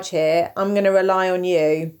charge here. I'm going to rely on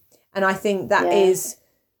you. And I think that is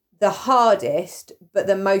the hardest, but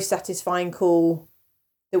the most satisfying call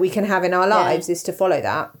that we can have in our lives, is to follow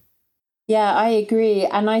that. Yeah, I agree.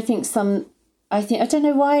 And I don't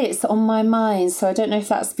know why it's on my mind. So I don't know if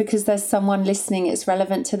that's because there's someone listening, it's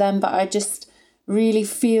relevant to them, but I just really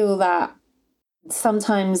feel that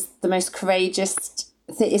sometimes the most courageous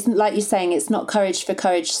isn't, like you're saying, it's not courage for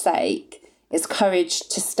courage's sake. It's courage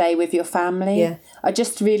to stay with your family. Yeah. I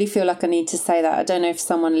just really feel like I need to say that. I don't know if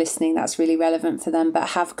someone listening, that's really relevant for them, but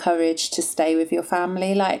have courage to stay with your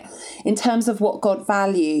family. Like, in terms of what God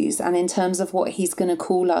values and in terms of what he's going to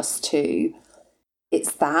call us to,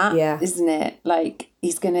 it's that, isn't it? Like,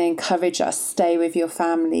 he's going to encourage us, stay with your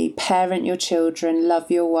family, parent your children,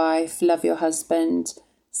 love your wife, love your husband,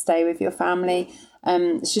 stay with your family.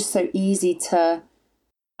 It's just so easy to,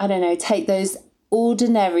 I don't know, take those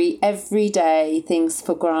ordinary, everyday things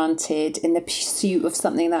for granted in the pursuit of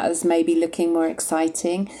something that is maybe looking more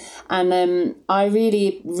exciting. And I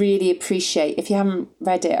really, really appreciate, if you haven't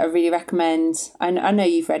read it, I really recommend, I know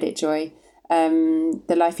you've read it, Joy,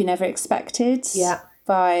 The Life You Never Expected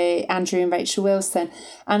by Andrew and Rachel Wilson.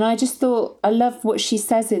 And I just thought, I love what she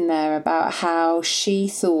says in there about how she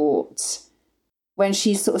thought, when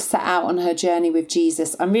she sort of set out on her journey with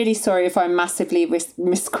Jesus, I'm really sorry if I'm massively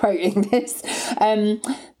misquoting this,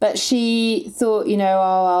 but she thought, you know,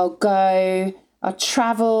 I'll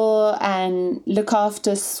travel and look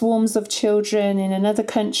after swarms of children in another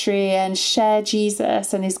country and share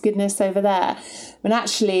Jesus and his goodness over there. When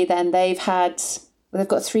actually then they've got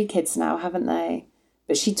 3 kids now, haven't they?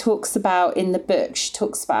 But she talks about, in the book,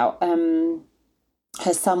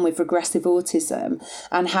 her son with regressive autism,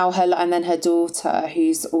 and how and then her daughter,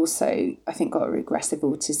 who's also, I think, got regressive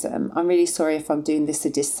autism. I'm really sorry if I'm doing this a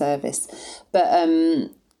disservice, but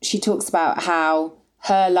she talks about how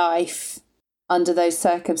her life under those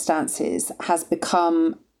circumstances has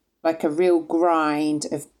become like a real grind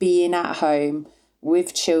of being at home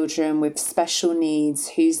with children with special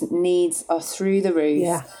needs, whose needs are through the roof.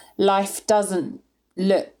 Yeah. Life doesn't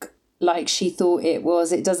look like she thought it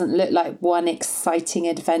was. It doesn't look like one exciting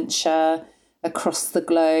adventure across the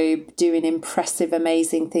globe, doing impressive,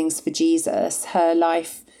 amazing things for Jesus. Her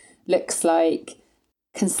life looks like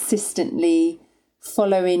consistently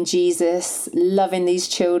following Jesus, loving these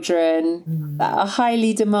children that are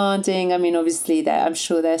highly demanding. I mean, obviously, I'm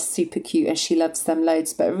sure they're super cute and she loves them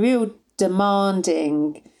loads, but a real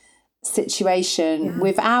demanding situation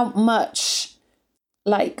without much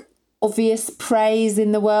like obvious praise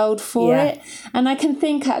in the world for it. And I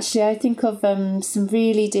think of some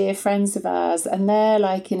really dear friends of ours, and they're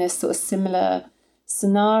like in a sort of similar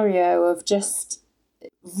scenario of just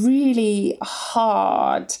really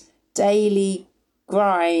hard daily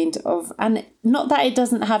grind of, and not that it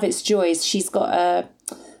doesn't have its joys. She's got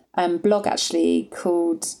a blog actually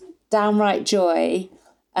called Downright Joy,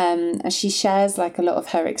 and she shares like a lot of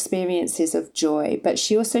her experiences of joy, but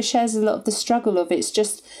she also shares a lot of the struggle of it's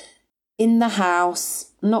just in the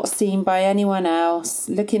house, not seen by anyone else,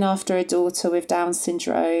 looking after a daughter with Down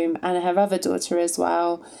syndrome and her other daughter as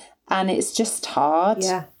well, and it's just hard.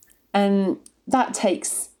 And that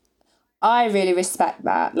takes, I really respect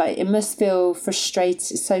that. Like, it must feel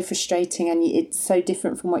so frustrating, and it's so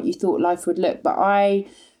different from what you thought life would look. But I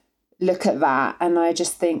look at that and I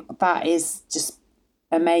just think that is just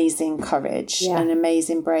amazing courage and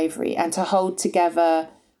amazing bravery. And to hold together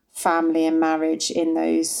family and marriage in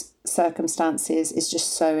those circumstances is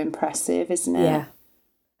just so impressive, isn't it? Yeah.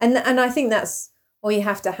 And I think that's all you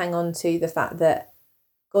have to hang on to, the fact that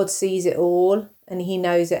God sees it all and he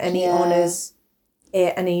knows it and he honours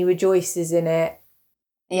it and he rejoices in it.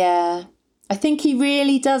 Yeah. I think he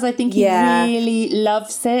really does. I think he really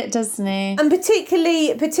loves it, doesn't he? And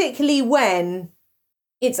particularly when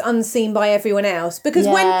it's unseen by everyone else. Because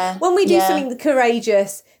when we do something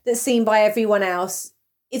courageous that's seen by everyone else,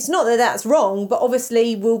 it's not that that's wrong, but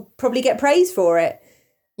obviously we'll probably get praise for it.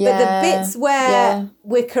 But the bits where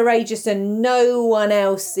we're courageous and no one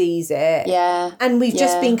else sees it, and we've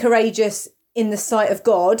just been courageous in the sight of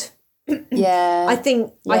God, I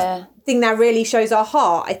think that really shows our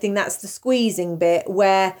heart. I think that's the squeezing bit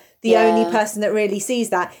where the only person that really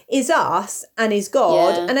sees that is us and is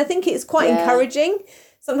God. And I think it's quite encouraging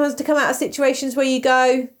sometimes to come out of situations where you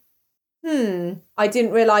go, I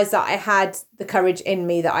didn't realise that I had the courage in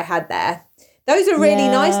me that I had there. Those are really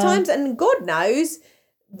nice times, and God knows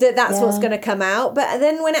that that's what's going to come out. But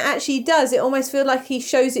then when it actually does, it almost feels like he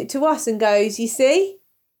shows it to us and goes, you see?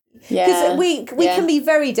 Because we can be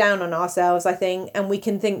very down on ourselves, I think, and we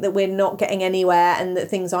can think that we're not getting anywhere and that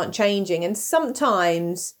things aren't changing. And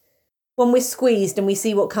sometimes when we're squeezed and we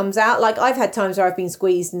see what comes out, like I've had times where I've been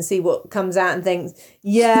squeezed and see what comes out and think,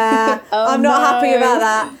 I'm not happy about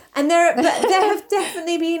that. And there have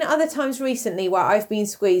definitely been other times recently where I've been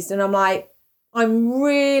squeezed and I'm like, I'm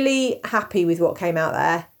really happy with what came out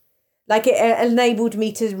there. Like, it enabled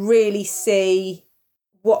me to really see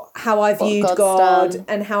how I viewed God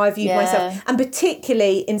and how I viewed myself. And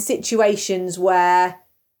particularly in situations where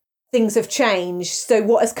things have changed. So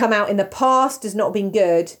what has come out in the past has not been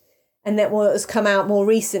good. And then what has come out more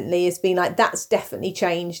recently has been like, that's definitely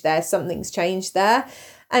changed there. Something's changed there.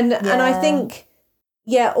 And I think,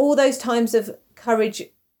 all those times of courage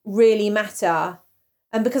really matter.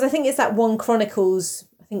 And because I think it's that 1 Chronicles,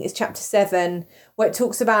 I think it's chapter 7, where it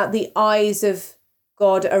talks about the eyes of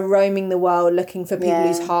God are roaming the world looking for people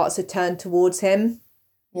whose hearts are turned towards him.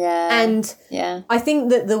 And I think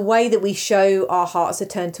that the way that we show our hearts are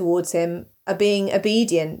turned towards him are being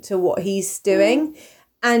obedient to what he's doing.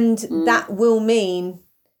 And that will mean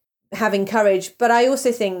having courage. But I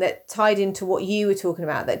also think that, tied into what you were talking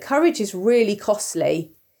about, that courage is really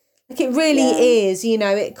costly. Like, it really is,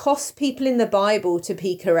 it costs people in the Bible to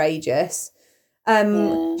be courageous.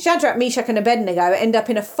 Shadrach, Meshach and Abednego end up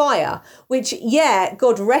in a fire, which,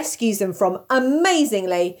 God rescues them from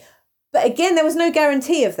amazingly. But again, there was no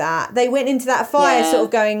guarantee of that. They went into that fire sort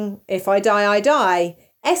of going, if I die, I die.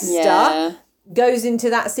 Esther goes into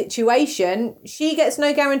that situation. She gets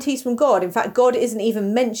no guarantees from God. In fact, God isn't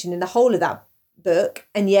even mentioned in the whole of that book,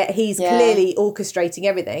 and yet he's clearly orchestrating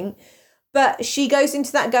everything. But she goes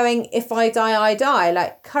into that going, if I die, I die.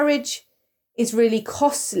 Like, courage is really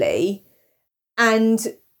costly.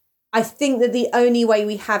 And I think that the only way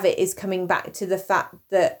we have it is coming back to the fact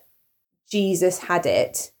that Jesus had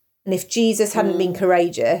it. And if Jesus hadn't been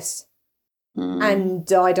courageous and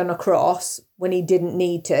died on a cross when he didn't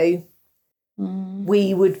need to,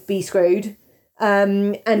 we would be screwed.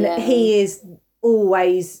 He is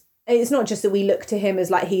always, it's not just that we look to him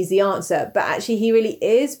as like he's the answer, but actually he really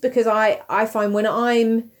is, because I find when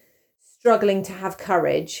I'm struggling to have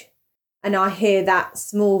courage and I hear that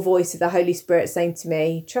small voice of the Holy Spirit saying to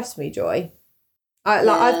me, trust me, Joy, I've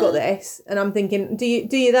got this. And I'm thinking, do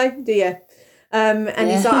you though? Do you? And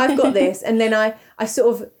he's like, I've got this. And then I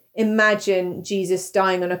sort of imagine Jesus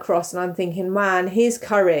dying on a cross, and I'm thinking, man, his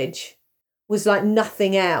courage was like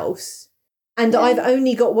nothing else. And I've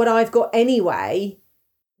only got what I've got anyway,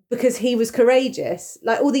 because he was courageous.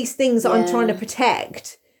 Like all these things that I'm trying to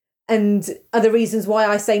protect and other reasons why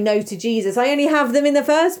I say no to Jesus, I only have them in the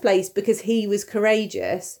first place because he was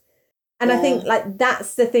courageous. And I think like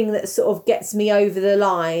that's the thing that sort of gets me over the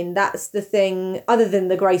line. That's the thing, other than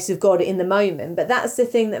the grace of God in the moment, but that's the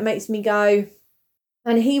thing that makes me go,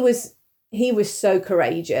 and he was so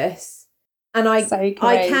courageous, and I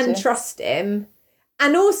can trust him.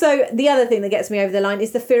 And also the other thing that gets me over the line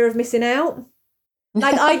is the fear of missing out.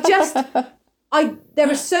 Like there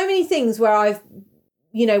are so many things where I've,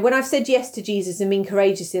 when I've said yes to Jesus and been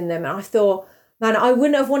courageous in them, and I thought, man, I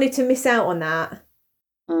wouldn't have wanted to miss out on that.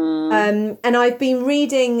 And I've been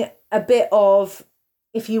reading a bit of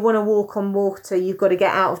If You Want to Walk on Water, You've Got to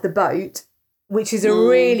Get Out of the Boat, which is a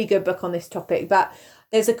really good book on this topic. But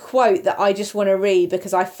there's a quote that I just want to read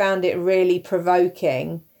because I found it really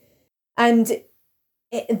provoking. And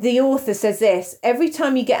the author says this: every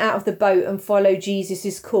time you get out of the boat and follow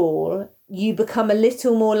Jesus's call, you become a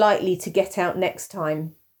little more likely to get out next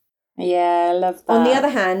time. Yeah, I love that. On the other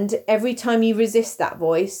hand, every time you resist that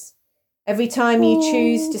voice, every time you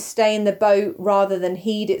choose to stay in the boat rather than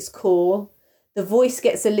heed its call, the voice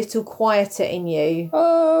gets a little quieter in you.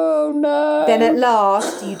 Oh, no. Then at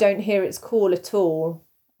last, you don't hear its call at all.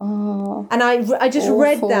 Oh, and I just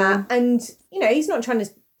read that, and, he's not trying to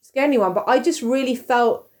scare anyone, but I just really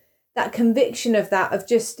felt that conviction of that, of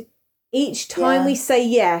just each time we say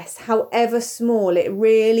yes, however small, it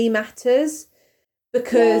really matters,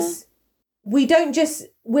 because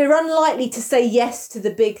we're unlikely to say yes to the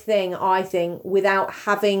big thing, I think, without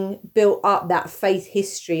having built up that faith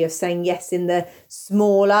history of saying yes in the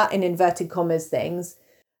smaller, in inverted commas, things.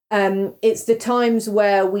 It's the times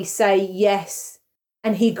where we say yes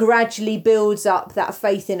and he gradually builds up that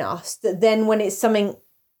faith in us, that then when it's something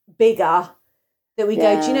bigger, that we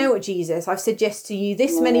go, do you know what, Jesus, I've said yes to you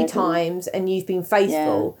this many times and you've been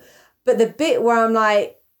faithful. But the bit where I'm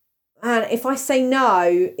like, man, if I say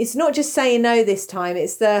no, it's not just saying no this time,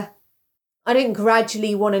 it's I don't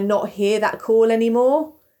gradually want to not hear that call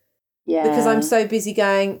anymore. Yeah. Because I'm so busy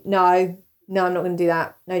going, no, I'm not going to do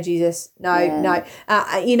that. No, Jesus, no.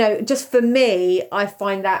 Just for me, I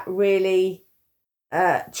find that really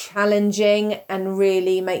challenging and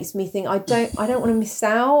really makes me think, I don't want to miss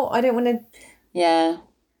out. I don't want to.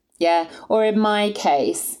 Yeah. Or in my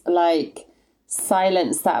case, like,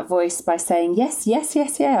 silence that voice by saying yes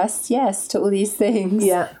to all these things.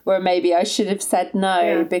 Yeah. Where maybe I should have said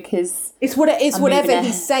no because it's whatever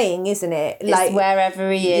he's saying, isn't it? Like wherever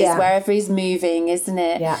he is, wherever he's moving, isn't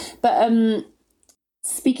it? Yeah. But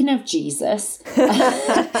speaking of Jesus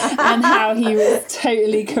and how he was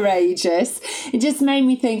totally courageous, it just made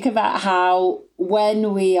me think about how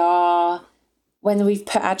when we've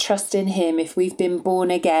put our trust in him, if we've been born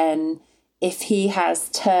again, if he has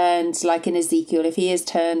turned, like in Ezekiel, if he has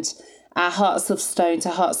turned our hearts of stone to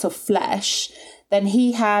hearts of flesh, then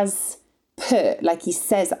he has put, like he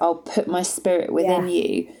says, I'll put my spirit within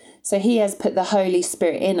you. So he has put the Holy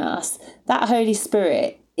Spirit in us. That Holy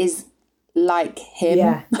Spirit is like him.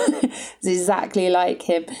 Yeah. It's exactly like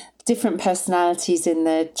him. Different personalities in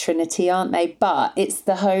the Trinity, aren't they? But it's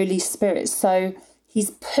the Holy Spirit. So he's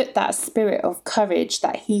put that spirit of courage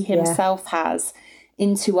that he himself has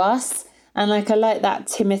into us. And I like that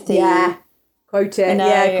Timothy. Yeah, quote it.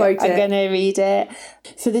 Quote it. I'm going to read it.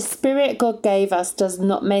 For the spirit God gave us does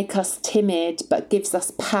not make us timid, but gives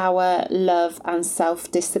us power, love, and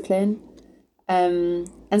self-discipline. And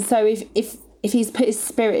so if he's put his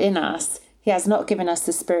spirit in us, he has not given us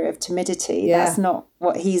the spirit of timidity. Yeah. That's not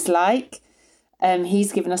what he's like.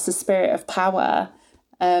 He's given us the spirit of power.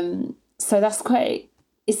 So that's quite...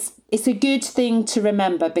 It's a good thing to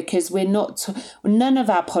remember, because none of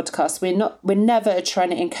our podcasts, we're never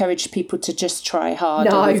trying to encourage people to just try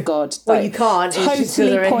harder with God. Well, you can't.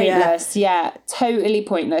 Totally pointless. Yeah, totally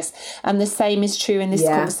pointless. And the same is true in this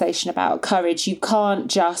conversation about courage. You can't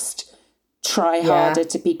just try harder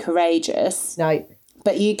to be courageous. No.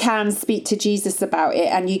 But you can speak to Jesus about it,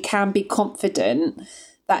 and you can be confident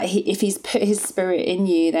that if he's put his spirit in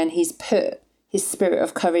you, then he's put his spirit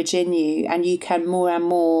of courage in you, and you can more and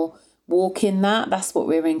more walk in that. That's what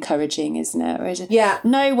we're encouraging, isn't it? Yeah.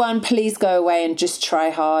 No one, please go away and just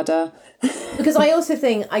try harder. Because I also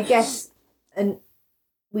think, I guess, and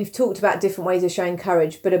we've talked about different ways of showing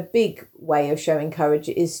courage, but a big way of showing courage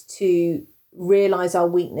is to realise our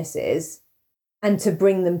weaknesses and to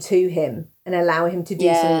bring them to him and allow him to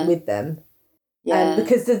do something with them. Yeah.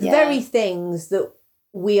 Because the very things that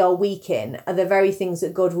we are weak in are the very things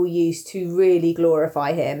that God will use to really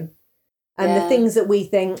glorify him. And the things that we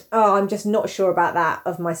think, oh, I'm just not sure about that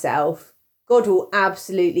of myself, God will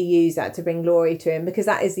absolutely use that to bring glory to him, because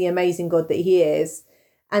that is the amazing God that he is.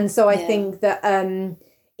 And so I think that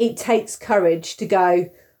it takes courage to go,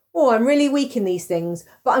 oh, I'm really weak in these things,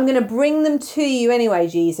 but I'm going to bring them to you anyway,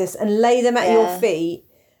 Jesus, and lay them at your feet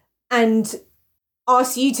and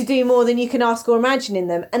ask you to do more than you can ask or imagine in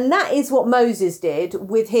them. And that is what Moses did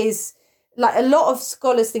with his, like, a lot of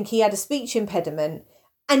scholars think he had a speech impediment,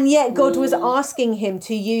 and yet God was asking him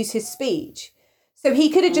to use his speech. So he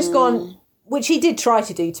could have just gone, which he did try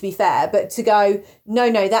to do, to be fair, but to go,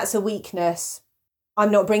 no, that's a weakness.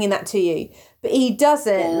 I'm not bringing that to you. But he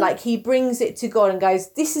doesn't, like, he brings it to God and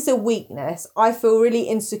goes, this is a weakness. I feel really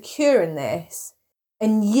insecure in this.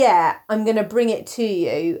 And yet I'm going to bring it to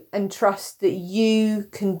you and trust that you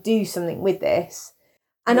can do something with this.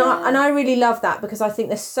 And I really love that, because I think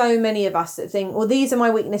there's so many of us that think, well, these are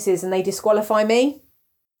my weaknesses and they disqualify me.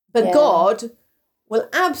 But God will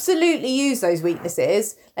absolutely use those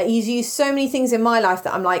weaknesses. Like, he's used so many things in my life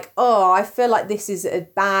that I'm like, oh, I feel like this is a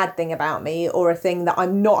bad thing about me, or a thing that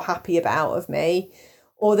I'm not happy about of me,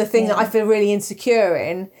 or the thing that I feel really insecure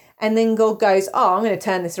in. And then God goes, oh, I'm going to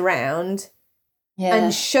turn this around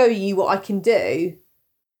and show you what I can do.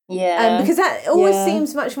 Because that always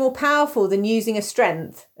seems much more powerful than using a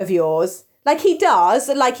strength of yours. Like he does,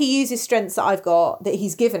 like he uses strengths that I've got, that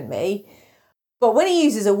he's given me. But when he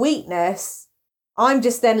uses a weakness, I'm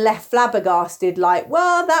just then left flabbergasted, like,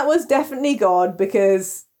 well, that was definitely God,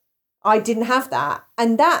 because I didn't have that.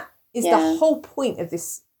 And that is the whole point of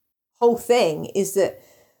this whole thing, is that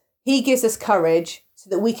he gives us courage so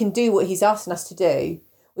that we can do what he's asking us to do,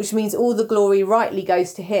 which means all the glory rightly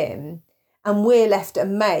goes to him. And we're left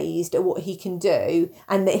amazed at what he can do,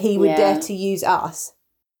 and that he would dare to use us.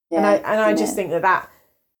 And I just think that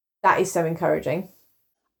is so encouraging.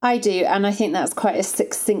 I do, and I think that's quite a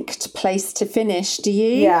succinct place to finish. Do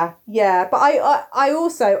you? Yeah. But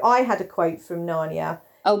I had a quote from Narnia.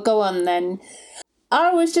 Oh, go on then.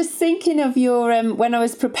 I was just thinking of your, when I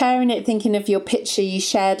was preparing it, thinking of your picture you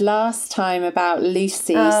shared last time about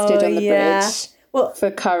Lucy stood on the bridge for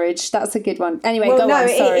courage. That's a good one. Anyway, go on,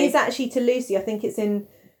 sorry. It is actually to Lucy. I think it's in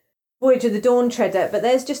Voyage of the Dawn Treader, but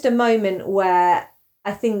there's just a moment where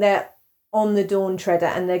I think they're on the Dawn Treader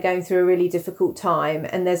and they're going through a really difficult time,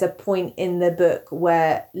 and there's a point in the book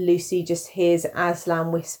where Lucy just hears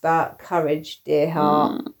Aslan whisper, "Courage, dear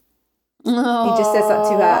heart." He just says that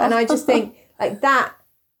to her, and I just think, like, that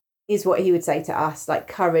is what he would say to us, like,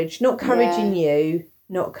 courage, not courage in you,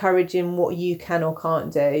 not courage in what you can or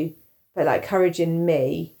can't do, but like courage in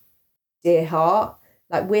me, dear heart.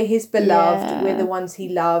 Like, we're his beloved, we're the ones he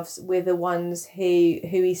loves, we're the ones who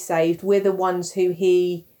he saved, we're the ones who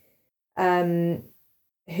he went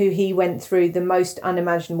through the most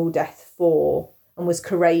unimaginable death for and was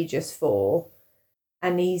courageous for.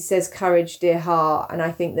 And he says, courage, dear heart. And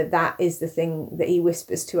I think that is the thing that he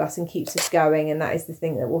whispers to us and keeps us going. And that is the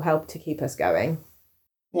thing that will help to keep us going.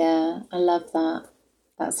 Yeah, I love that.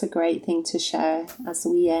 That's a great thing to share as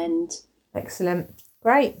we end. Excellent.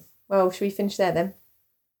 Great. Well, should we finish there then?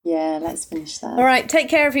 Yeah, let's finish that. All right. Take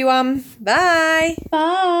care, everyone. Bye.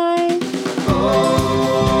 Bye.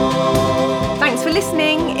 Thanks for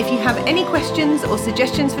listening. If you have any questions or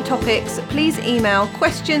suggestions for topics, please email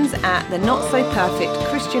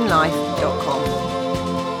questions@thenotsoperfectchristianlife.com.